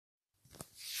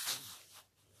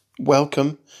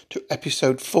Welcome to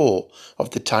episode 4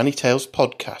 of the Tiny Tales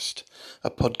podcast, a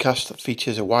podcast that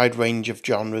features a wide range of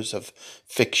genres of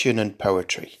fiction and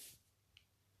poetry.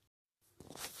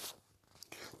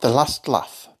 The Last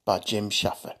Laugh by Jim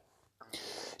Shaffer.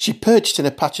 She perched in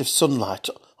a patch of sunlight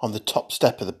on the top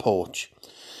step of the porch,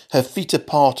 her feet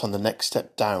apart on the next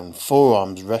step down,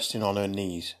 forearms resting on her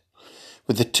knees.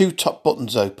 With the two top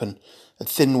buttons open, a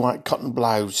thin white cotton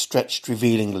blouse stretched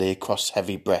revealingly across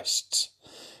heavy breasts.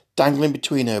 Dangling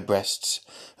between her breasts,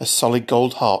 a solid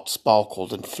gold heart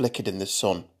sparkled and flickered in the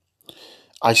sun.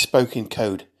 I spoke in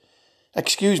code.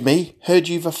 "Excuse me, heard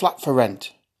you've a flat for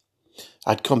rent."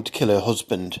 I'd come to kill her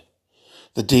husband.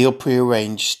 The deal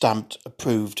prearranged, stamped,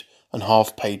 approved, and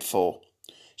half paid for.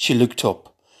 She looked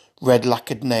up. Red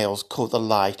lacquered nails caught the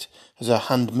light as her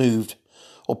hand moved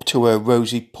up to her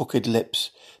rosy puckered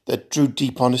lips that drew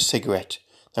deep on a cigarette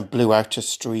and blew out a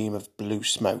stream of blue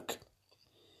smoke.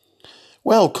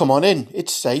 "Well, come on in.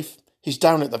 It's safe. He's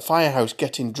down at the firehouse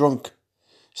getting drunk."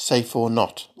 Safe or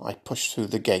not, I pushed through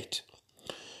the gate.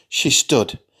 She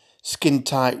stood,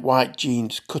 skin-tight white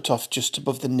jeans cut off just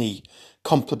above the knee,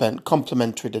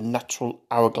 complementary the natural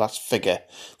hourglass figure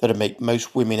that'd make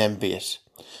most women envious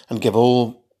and give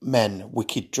all men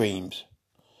wicked dreams.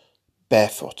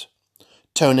 Barefoot,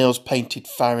 toenails painted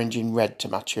fire-engine red to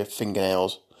match her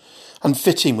fingernails, and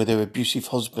fitting with her abusive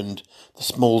husband, the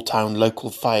small-town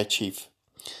local fire chief.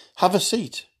 "Have a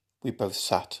seat." We both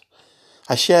sat.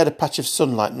 I shared a patch of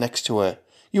sunlight next to her.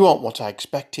 "You aren't what I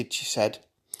expected," she said.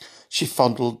 She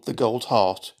fondled the gold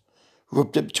heart,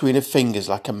 rubbed it between her fingers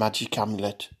like a magic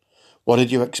amulet. "What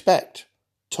did you expect?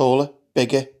 Taller,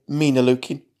 bigger, meaner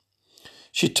looking?"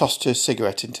 She tossed her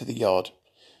cigarette into the yard.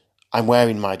 "I'm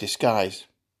wearing my disguise."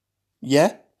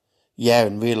 "Yeah?" "Yeah,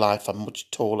 in real life I'm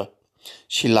much taller."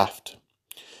 She laughed.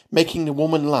 Making a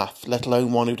woman laugh, let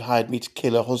alone one who'd hired me to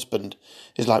kill her husband,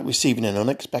 is like receiving an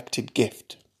unexpected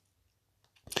gift.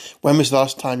 "When was the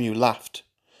last time you laughed?"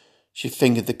 She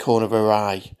fingered the corner of her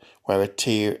eye, where a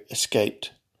tear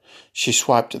escaped. She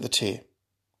swiped at the tear.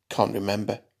 "Can't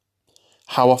remember."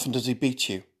 "How often does he beat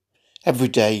you?" "Every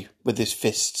day, with his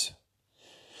fists."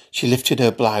 She lifted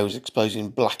her blouse,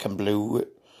 exposing black and blue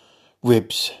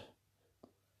ribs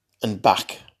and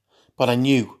back. But I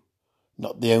knew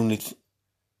not the only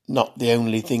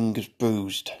thing was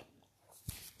bruised.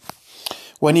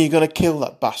 "When are you going to kill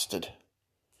that bastard?"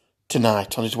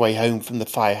 "Tonight, on his way home from the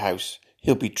firehouse.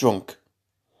 He'll be drunk."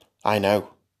 "I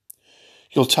know."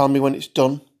 "You'll tell me when it's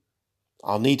done?"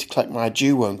 "I'll need to collect my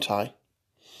due, won't I?"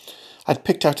 I'd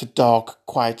picked out a dark,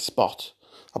 quiet spot,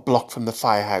 a block from the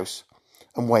firehouse,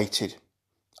 and waited.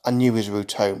 I knew his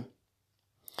route home.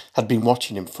 I'd been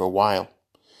watching him for a while.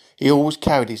 He always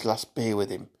carried his last beer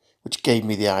with him, which gave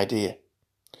me the idea.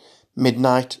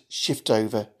 Midnight, shift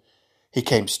over, he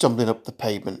came stumbling up the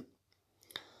pavement.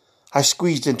 I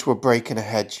squeezed into a break in a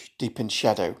hedge, deep in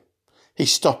shadow. He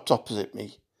stopped opposite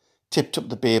me, tipped up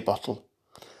the beer bottle.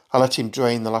 I let him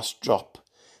drain the last drop,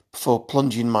 before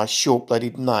plunging my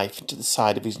short-bladed knife into the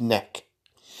side of his neck.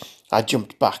 I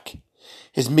jumped back.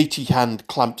 His meaty hand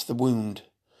clamped the wound,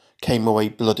 came away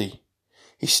bloody.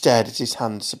 He stared at his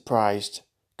hand, surprised,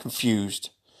 confused,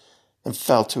 and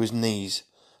fell to his knees.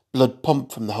 Blood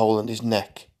pumped from the hole in his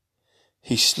neck.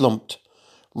 He slumped,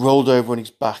 rolled over on his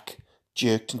back,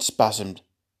 jerked and spasmed,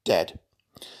 dead.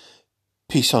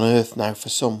 Peace on earth now for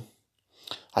some.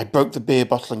 I broke the beer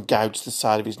bottle and gouged the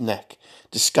side of his neck,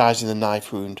 disguising the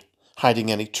knife wound,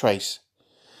 hiding any trace.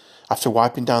 After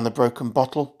wiping down the broken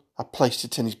bottle, I placed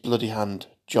it in his bloody hand.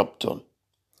 Job done.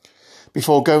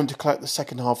 Before going to collect the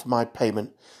second half of my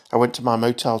payment, I went to my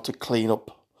motel to clean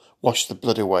up, wash the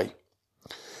blood away.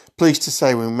 Pleased to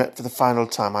say when we met for the final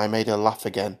time I made her laugh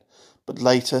again, but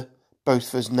later, both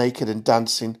of us naked and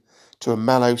dancing to a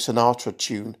mellow Sinatra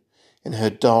tune in her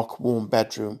dark, warm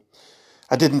bedroom.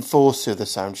 I didn't force her the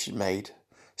sound she made.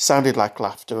 Sounded like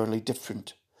laughter, only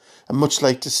different. And much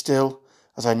later still,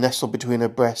 as I nestled between her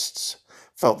breasts,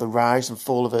 felt the rise and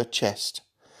fall of her chest,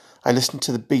 I listened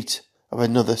to the beat of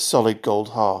another solid gold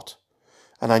heart,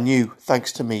 and I knew,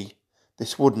 thanks to me,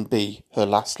 this wouldn't be her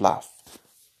last laugh.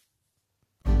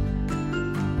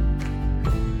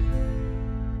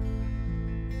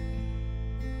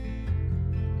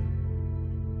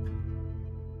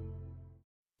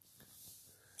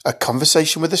 A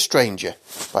Conversation with a Stranger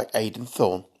by Aidan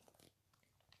Thorne.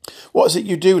 "What is it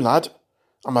you do, lad?"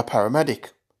 "I'm a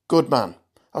paramedic." "Good man.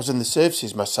 I was in the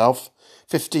services myself.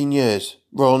 15 years.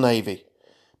 Royal Navy."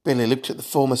 Billy looked at the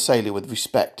former sailor with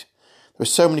respect. There were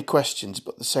so many questions,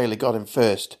 but the sailor got him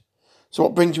first. "So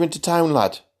what brings you into town,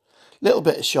 lad?" "Little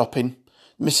bit of shopping.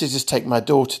 The missus has taken my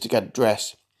daughter to get a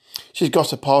dress. She's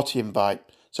got a party invite,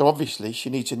 so obviously she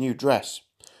needs a new dress.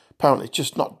 Apparently it's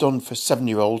just not done for a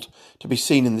 7-year-old to be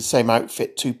seen in the same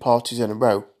outfit 2 parties in a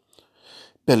row.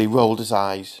 Billy rolled his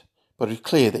eyes, but it was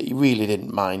clear that he really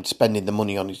didn't mind spending the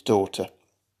money on his daughter.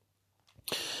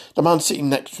 The man sitting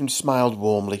next to him smiled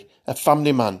warmly. A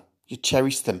family man. You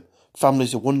cherish them.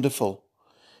 Families are wonderful.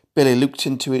 Billy looked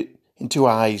into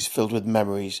eyes filled with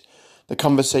memories. The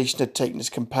conversation had taken his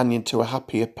companion to a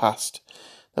happier past.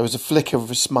 There was a flicker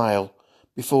of a smile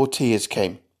before tears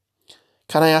came.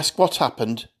 "Can I ask what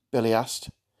happened?" Billy asked.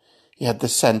 He had the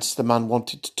sense the man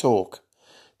wanted to talk.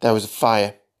 "There was a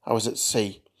fire. I was at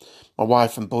sea. My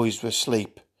wife and boys were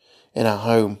asleep. In our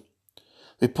home.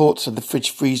 Reports said the fridge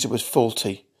freezer was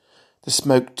faulty. The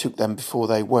smoke took them before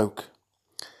they woke."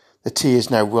 The tears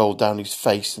now rolled down his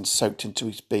face and soaked into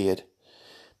his beard.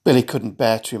 Billy couldn't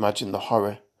bear to imagine the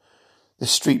horror. The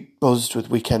street buzzed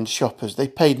with weekend shoppers. They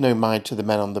paid no mind to the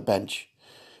men on the bench.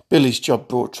 Billy's job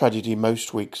brought tragedy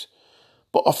most weeks,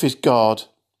 but off his guard,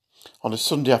 on a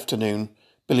Sunday afternoon,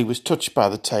 Billy was touched by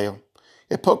the tale.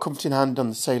 He put a comforting hand on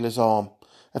the sailor's arm,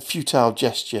 a futile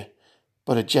gesture,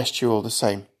 but a gesture all the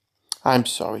same. "I'm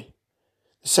sorry."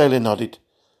 The sailor nodded.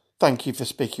 "Thank you for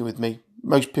speaking with me.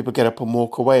 Most people get up and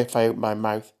walk away if I open my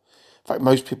mouth. In fact,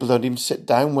 most people don't even sit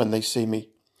down when they see me."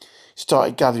 He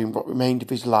started gathering what remained of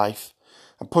his life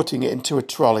and putting it into a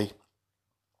trolley.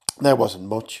 There wasn't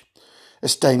much. A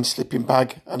stained sleeping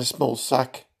bag and a small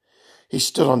sack. He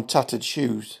stood on tattered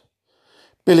shoes.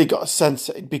 Billy got a sense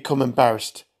that he'd become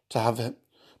embarrassed to have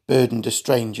burdened a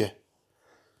stranger.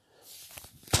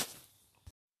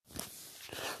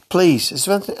 "Please, is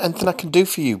there anything I can do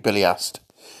for you?" Billy asked.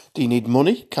 "Do you need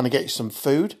money? Can I get you some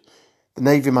food?" The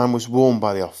Navy man was warmed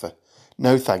by the offer.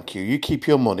 "No, thank you. You keep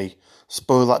your money.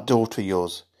 Spoil that daughter of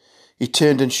yours." He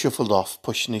turned and shuffled off,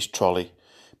 pushing his trolley.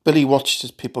 Billy watched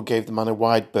as people gave the man a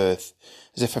wide berth,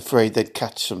 as if afraid they'd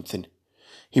catch something.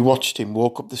 He watched him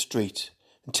walk up the street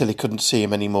until he couldn't see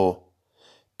him any more.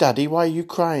 "Daddy, why are you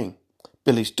crying?"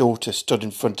 Billy's daughter stood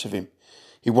in front of him.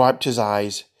 He wiped his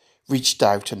eyes, reached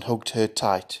out and hugged her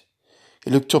tight.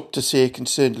 He looked up to see a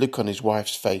concerned look on his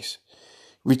wife's face.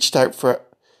 Reached out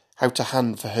a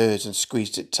hand for hers and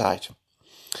squeezed it tight.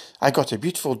 "I got a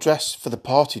beautiful dress for the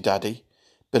party, Daddy,"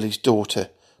 Billy's daughter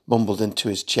mumbled into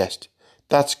his chest.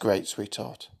 "That's great,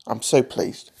 sweetheart. I'm so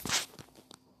pleased."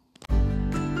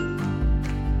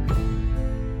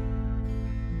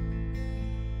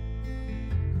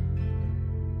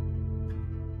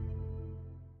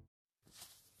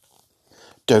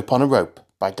 Dope on a Rope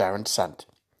by Darren Sant.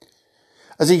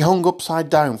 As he hung upside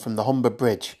down from the Humber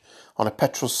Bridge on a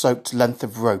petrol-soaked length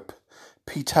of rope,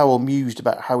 Pete Howell mused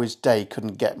about how his day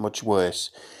couldn't get much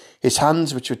worse. His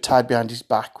hands, which were tied behind his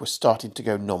back, were starting to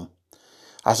go numb.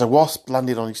 As a wasp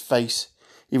landed on his face,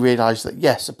 he realised that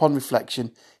yes, upon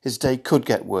reflection, his day could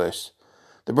get worse.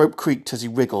 The rope creaked as he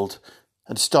wriggled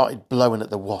and started blowing at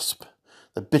the wasp.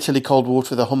 The bitterly cold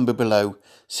water of the Humber below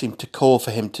seemed to call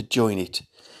for him to join it.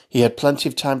 He had plenty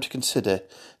of time to consider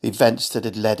the events that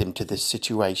had led him to this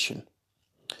situation.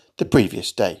 The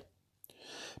previous day.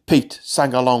 Pete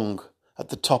sang along at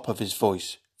the top of his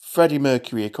voice. Freddie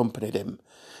Mercury accompanied him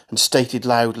and stated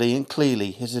loudly and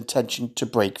clearly his intention to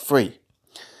break free.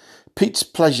 Pete's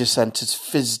pleasure centres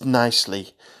fizzed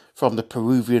nicely from the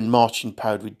Peruvian marching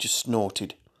powder he'd just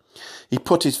snorted. He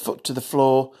put his foot to the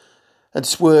floor and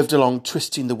swerved along,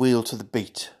 twisting the wheel to the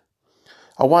beat.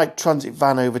 A white transit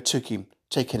van overtook him,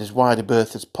 taking as wide a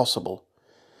berth as possible.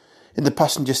 In the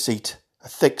passenger seat, a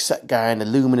thick-set guy in a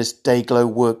luminous day-glow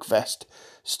work vest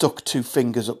stuck 2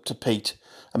 fingers up to Pete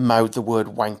and mouthed the word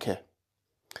wanker.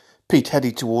 Pete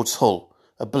headed towards Hull,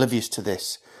 oblivious to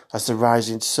this, as the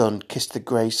rising sun kissed the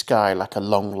grey sky like a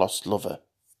long-lost lover.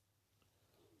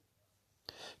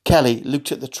 Kelly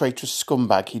looked at the traitorous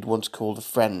scumbag he'd once called a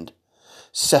friend.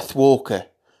 Seth Walker,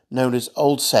 known as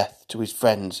Old Seth to his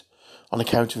friends, on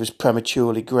account of his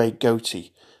prematurely grey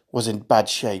goatee, was in bad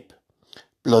shape.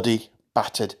 Bloody,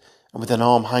 battered, and with an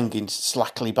arm hanging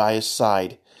slackly by his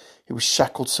side, he was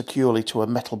shackled securely to a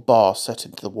metal bar set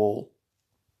into the wall.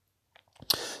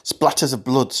 Splatters of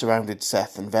blood surrounded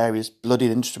Seth, and various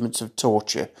bloodied instruments of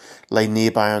torture lay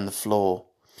nearby on the floor.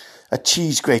 A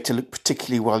cheese grater looked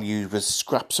particularly well used, with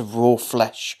scraps of raw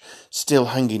flesh still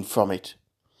hanging from it.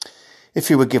 If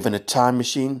he were given a time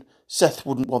machine, Seth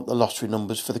wouldn't want the lottery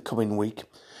numbers for the coming week.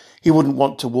 He wouldn't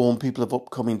want to warn people of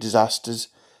upcoming disasters.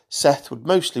 Seth would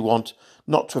mostly want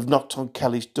not to have knocked on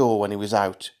Kelly's door when he was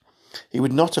out. He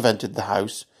would not have entered the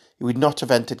house. He would not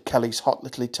have entered Kelly's hot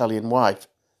little Italian wife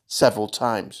several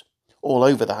times, all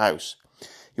over the house.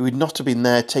 He would not have been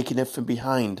there taking her from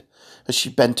behind as she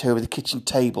bent over the kitchen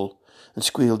table and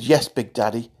squealed, "Yes, Big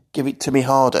Daddy, give it to me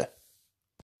harder."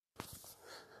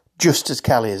 just as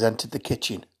Kelly has entered the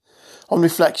kitchen. On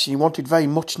reflection, he wanted very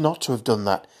much not to have done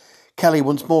that. Kelly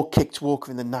once more kicked Walker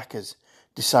in the knackers,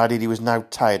 decided he was now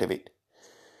tired of it.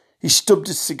 He stubbed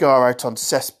his cigar out on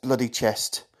Seth's bloody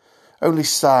chest, only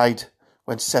sighed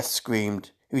when Seth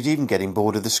screamed. He was even getting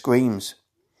bored of the screams.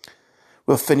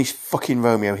 "We'll finish fucking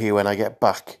Romeo here when I get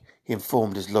back," he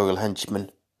informed his loyal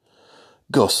henchman.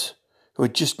 Gus, who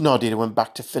had just nodded and went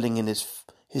back to filling in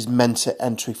his Mensa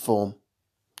entry form.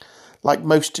 Like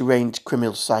most deranged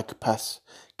criminal psychopaths,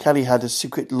 Kelly had a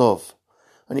secret love,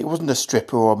 and it wasn't a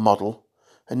stripper or a model.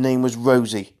 Her name was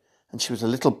Rosie, and she was a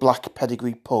little black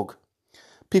pedigree pug.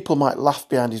 People might laugh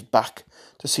behind his back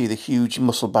to see the huge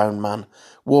muscle-bound man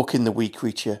walking the wee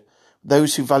creature.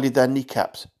 Those who valued their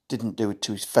kneecaps didn't do it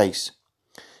to his face.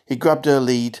 He grabbed her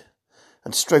lead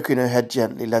and, stroking her head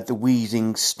gently, led the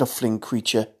wheezing, snuffling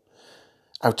creature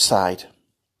outside.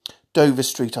 Dover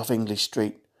Street off English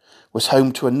Street was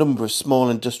home to a number of small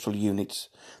industrial units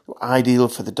that were ideal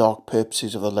for the dark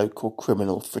purposes of the local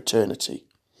criminal fraternity.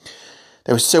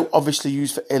 They were so obviously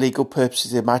used for illegal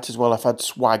purposes they might as well have had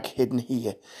swag hidden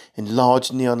here in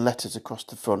large neon letters across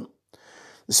the front.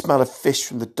 The smell of fish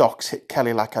from the docks hit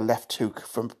Kelly like a left hook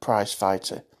from a prize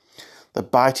fighter. The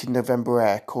biting November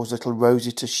air caused little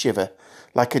Rosie to shiver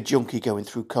like a junkie going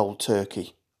through cold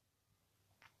turkey.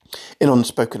 In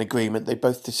unspoken agreement, they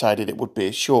both decided it would be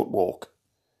a short walk.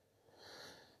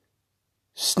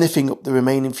 Sniffing up the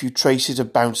remaining few traces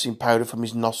of bouncing powder from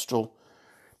his nostril,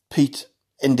 Pete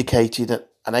indicated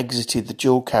and exited the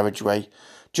dual carriageway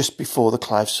just before the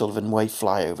Clive Sullivan Way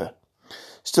flyover.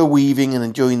 Still weaving and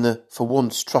enjoying the, for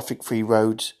once, traffic-free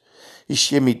roads, he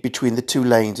shimmied between the two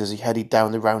lanes as he headed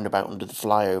down the roundabout under the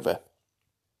flyover.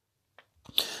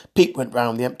 Pete went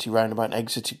round the empty roundabout and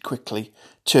exited quickly,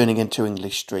 turning into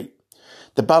English Street.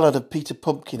 The ballad of Peter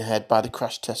Pumpkinhead by the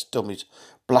Crash Test Dummies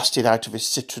blasted out of his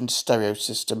Citroen stereo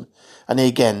system, and he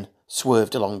again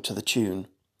swerved along to the tune.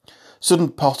 Sudden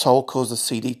pothole caused the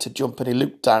CD to jump and he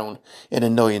looked down in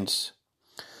annoyance.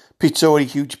 Pete's already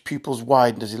huge pupils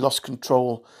widened as he lost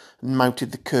control and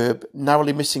mounted the curb,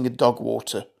 narrowly missing a dog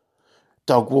walker.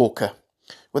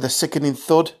 With a sickening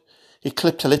thud, he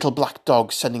clipped a little black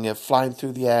dog, sending her flying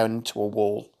through the air and into a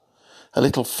wall. Her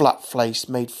little flat face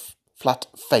made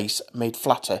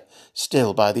flatter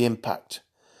still by the impact.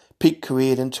 Pete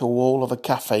careered into a wall of a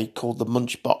cafe called the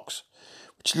Munch Box,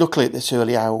 which luckily at this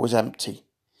early hour was empty.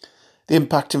 The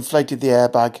impact inflated the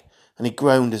airbag, and he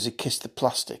groaned as he kissed the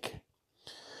plastic.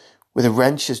 With a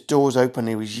wrench, as doors opened,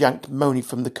 he was yanked moaning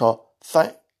from the car.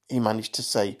 He managed to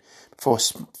say, before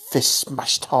a fist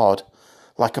smashed hard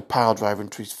like a pile driver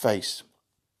into his face.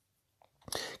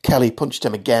 Kelly punched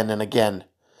him again and again.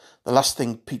 The last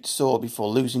thing Pete saw before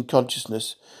losing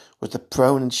consciousness was the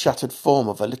prone and shattered form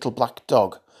of a little black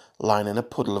dog lying in a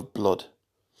puddle of blood.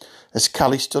 As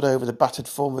Kelly stood over the battered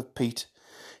form of Pete,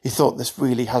 he thought, "This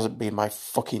really hasn't been my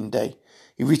fucking day."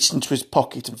 He reached into his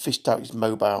pocket and fished out his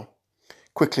mobile.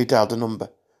 Quickly dialed a number.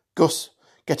 "Gus,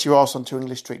 get your arse onto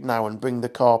English Street now and bring the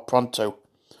car pronto."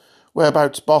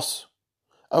 "Whereabouts, boss?"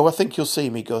 "Oh, I think you'll see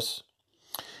me, Gus."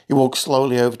 He walked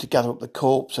slowly over to gather up the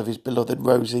corpse of his beloved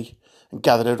Rosie and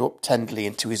gathered her up tenderly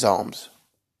into his arms.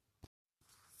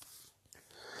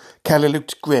 Kelly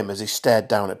looked grim as he stared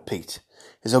down at Pete,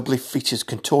 his ugly features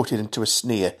contorted into a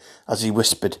sneer as he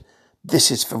whispered,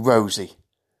 "This is for Rosie."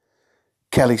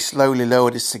 Kelly slowly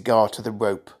lowered his cigar to the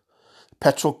rope. The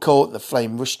petrol caught and the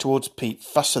flame rushed towards Pete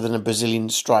faster than a Brazilian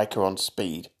striker on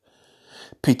speed.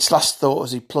 Pete's last thought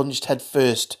as he plunged head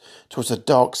first towards the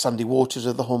dark sandy waters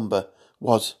of the Humber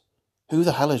was, "Who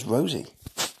the hell is Rosie?"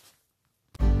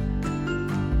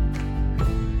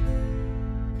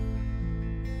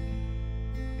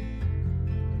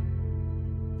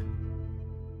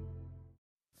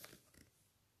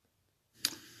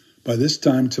 By This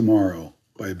Time Tomorrow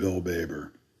by Bill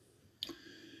Baber.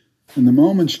 In the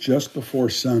moments just before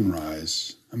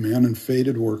sunrise, a man in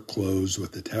faded work clothes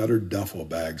with a tattered duffel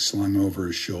bag slung over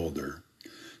his shoulder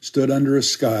stood under a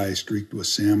sky streaked with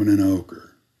salmon and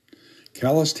ochre.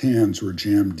 Calloused hands were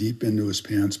jammed deep into his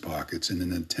pants pockets in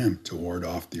an attempt to ward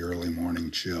off the early morning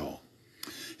chill,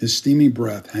 his steamy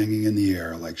breath hanging in the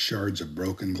air like shards of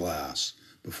broken glass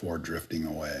before drifting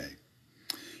away.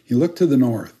 He looked to the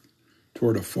north,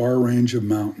 toward a far range of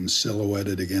mountains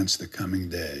silhouetted against the coming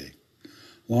day.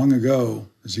 Long ago,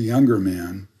 as a younger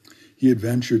man, he had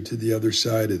ventured to the other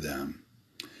side of them.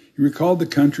 He recalled the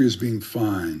country as being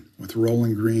fine, with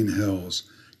rolling green hills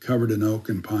covered in oak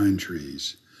and pine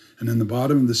trees, and in the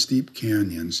bottom of the steep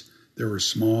canyons there were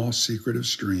small, secretive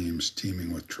streams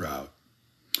teeming with trout.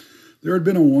 There had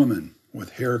been a woman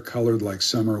with hair colored like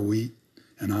summer wheat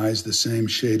and eyes the same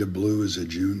shade of blue as a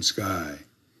June sky.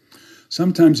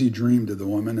 Sometimes he dreamed of the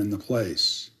woman and the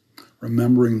place,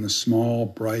 remembering the small,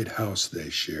 bright house they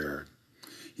shared.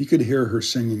 He could hear her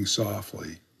singing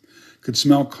softly, could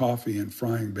smell coffee and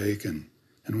frying bacon,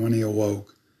 and when he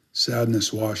awoke,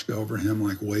 sadness washed over him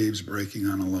like waves breaking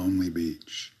on a lonely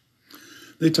beach.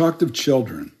 They talked of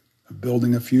children, of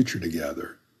building a future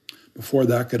together. Before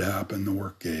that could happen, the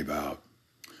work gave out.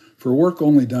 For work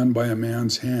only done by a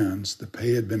man's hands, the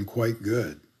pay had been quite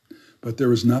good, but there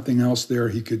was nothing else there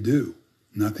he could do,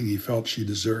 nothing he felt she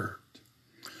deserved.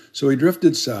 So he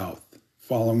drifted south,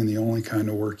 following the only kind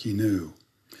of work he knew.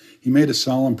 He made a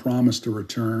solemn promise to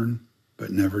return,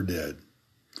 but never did.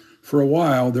 For a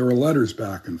while, there were letters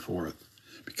back and forth,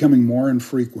 becoming more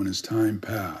infrequent as time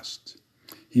passed.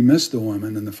 He missed the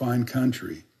woman and the fine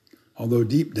country, although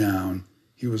deep down,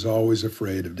 he was always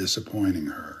afraid of disappointing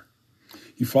her.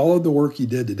 He followed the work he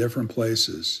did to different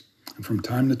places, and from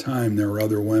time to time there were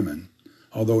other women,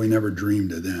 although he never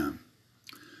dreamed of them.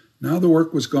 Now the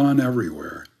work was gone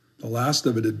everywhere. The last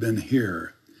of it had been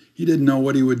here. He didn't know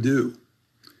what he would do.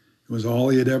 It was all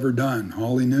he had ever done,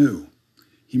 all he knew.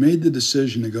 He made the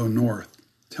decision to go north,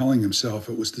 telling himself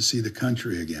it was to see the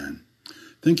country again,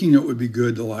 thinking it would be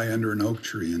good to lie under an oak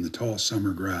tree in the tall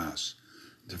summer grass,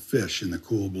 to fish in the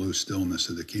cool blue stillness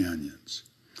of the canyons.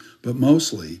 But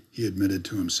mostly, he admitted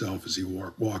to himself as he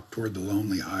walked toward the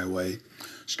lonely highway,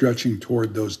 stretching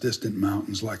toward those distant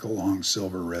mountains like a long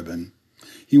silver ribbon,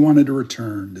 he wanted to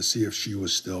return to see if she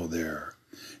was still there,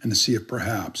 and to see if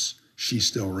perhaps she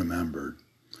still remembered,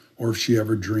 or if she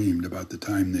ever dreamed about the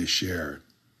time they shared.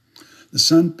 The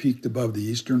sun peaked above the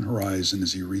eastern horizon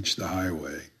as he reached the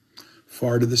highway.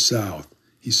 Far to the south,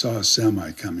 he saw a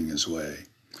semi coming his way.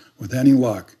 With any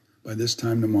luck, by this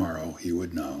time tomorrow, he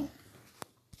would know.